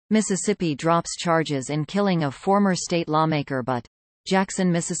Mississippi drops charges in killing of former state lawmaker but. Jackson,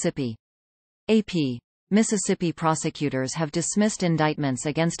 Mississippi. AP. Mississippi prosecutors have dismissed indictments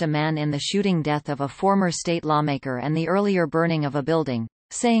against a man in the shooting death of a former state lawmaker and the earlier burning of a building,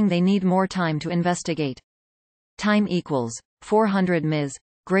 saying they need more time to investigate. Time equals 400 Ms.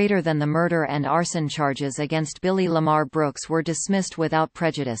 Greater than the murder and arson charges against Billy Lamar Brooks were dismissed without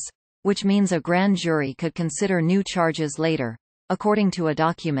prejudice, which means a grand jury could consider new charges later, according to a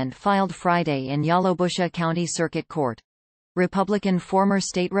document filed Friday in Yalobusha County Circuit Court. Republican former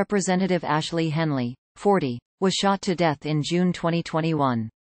state representative Ashley Henley, 40, was shot to death in June 2021.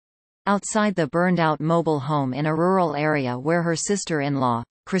 Outside the burned-out mobile home in a rural area where her sister-in-law,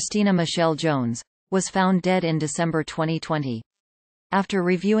 Kristina Michelle Jones, was found dead in December 2020. After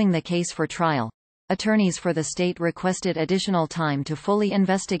reviewing the case for trial, attorneys for the state requested additional time to fully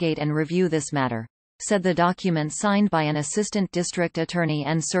investigate and review this matter, said the document signed by an assistant district attorney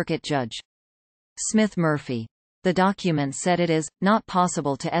and circuit judge. Smith Murphey. The document said it is not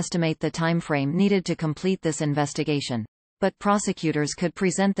possible to estimate the timeframe needed to complete this investigation, but prosecutors could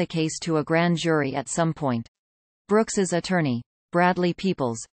present the case to a grand jury at some point. Brooks's attorney, Bradley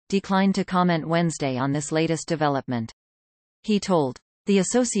Peoples, declined to comment Wednesday on this latest development. He told the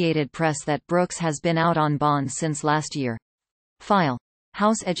Associated Press that Brooks has been out on bond since last year. File.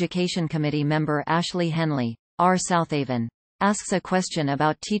 House Education Committee member Ashley Henley, R. Southaven, asks a question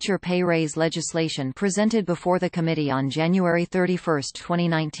about teacher pay raise legislation presented before the committee on January 31,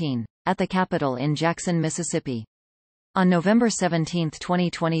 2019, at the Capitol in Jackson, Mississippi. On November 17,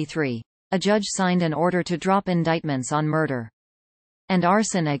 2023, a judge signed an order to drop indictments on murder and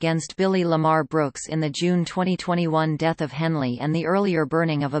arson against Billy Lamar Brooks in the June 2021 death of Henley and the earlier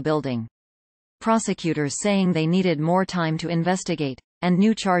burning of a building. Prosecutors saying they needed more time to investigate, and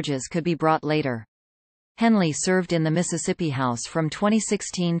new charges could be brought later. Henley served in the Mississippi House from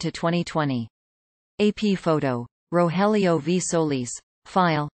 2016 to 2020. AP photo. Rogelio V. Solis.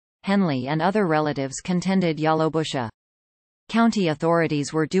 File. Henley and other relatives contended Yalobusha County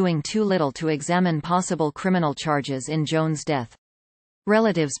authorities were doing too little to examine possible criminal charges in Jones' death.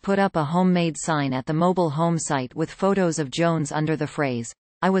 Relatives put up a homemade sign at the mobile home site with photos of Jones under the phrase,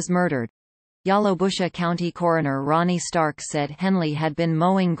 "I was murdered." Yalobusha County Coroner Ronnie Stark said Henley had been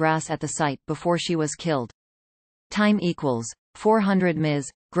mowing grass at the site before she was killed. Time equals 400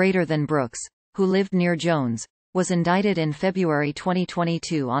 Ms. Greater than Brooks, who lived near Jones, was indicted in February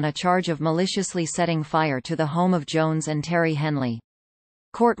 2022 on a charge of maliciously setting fire to the home of Jones and Terry Henley.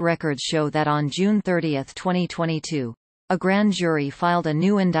 Court records show that on June 30, 2022, a grand jury filed a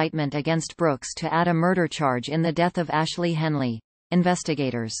new indictment against Brooks to add a murder charge in the death of Ashley Henley.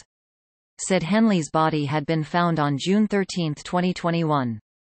 Investigators said Henley's body had been found on June 13, 2021.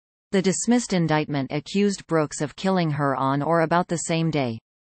 The dismissed indictment accused Brooks of killing her on or about the same day.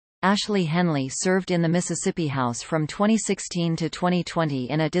 Ashley Henley served in the Mississippi House from 2016 to 2020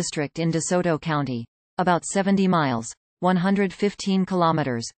 in a district in DeSoto County, about 70 miles, 115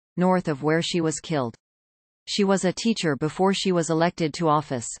 kilometers, north of where she was killed. She was a teacher before she was elected to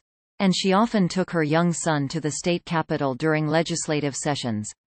office, and she often took her young son to the state capitol during legislative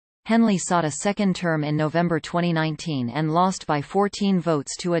sessions. Henley sought a second term in November 2019 and lost by 14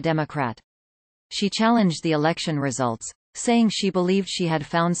 votes to a Democrat. She challenged the election results, saying she believed she had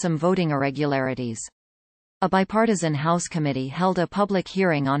found some voting irregularities. A bipartisan House committee held a public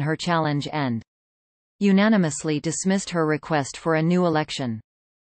hearing on her challenge and unanimously dismissed her request for a new election.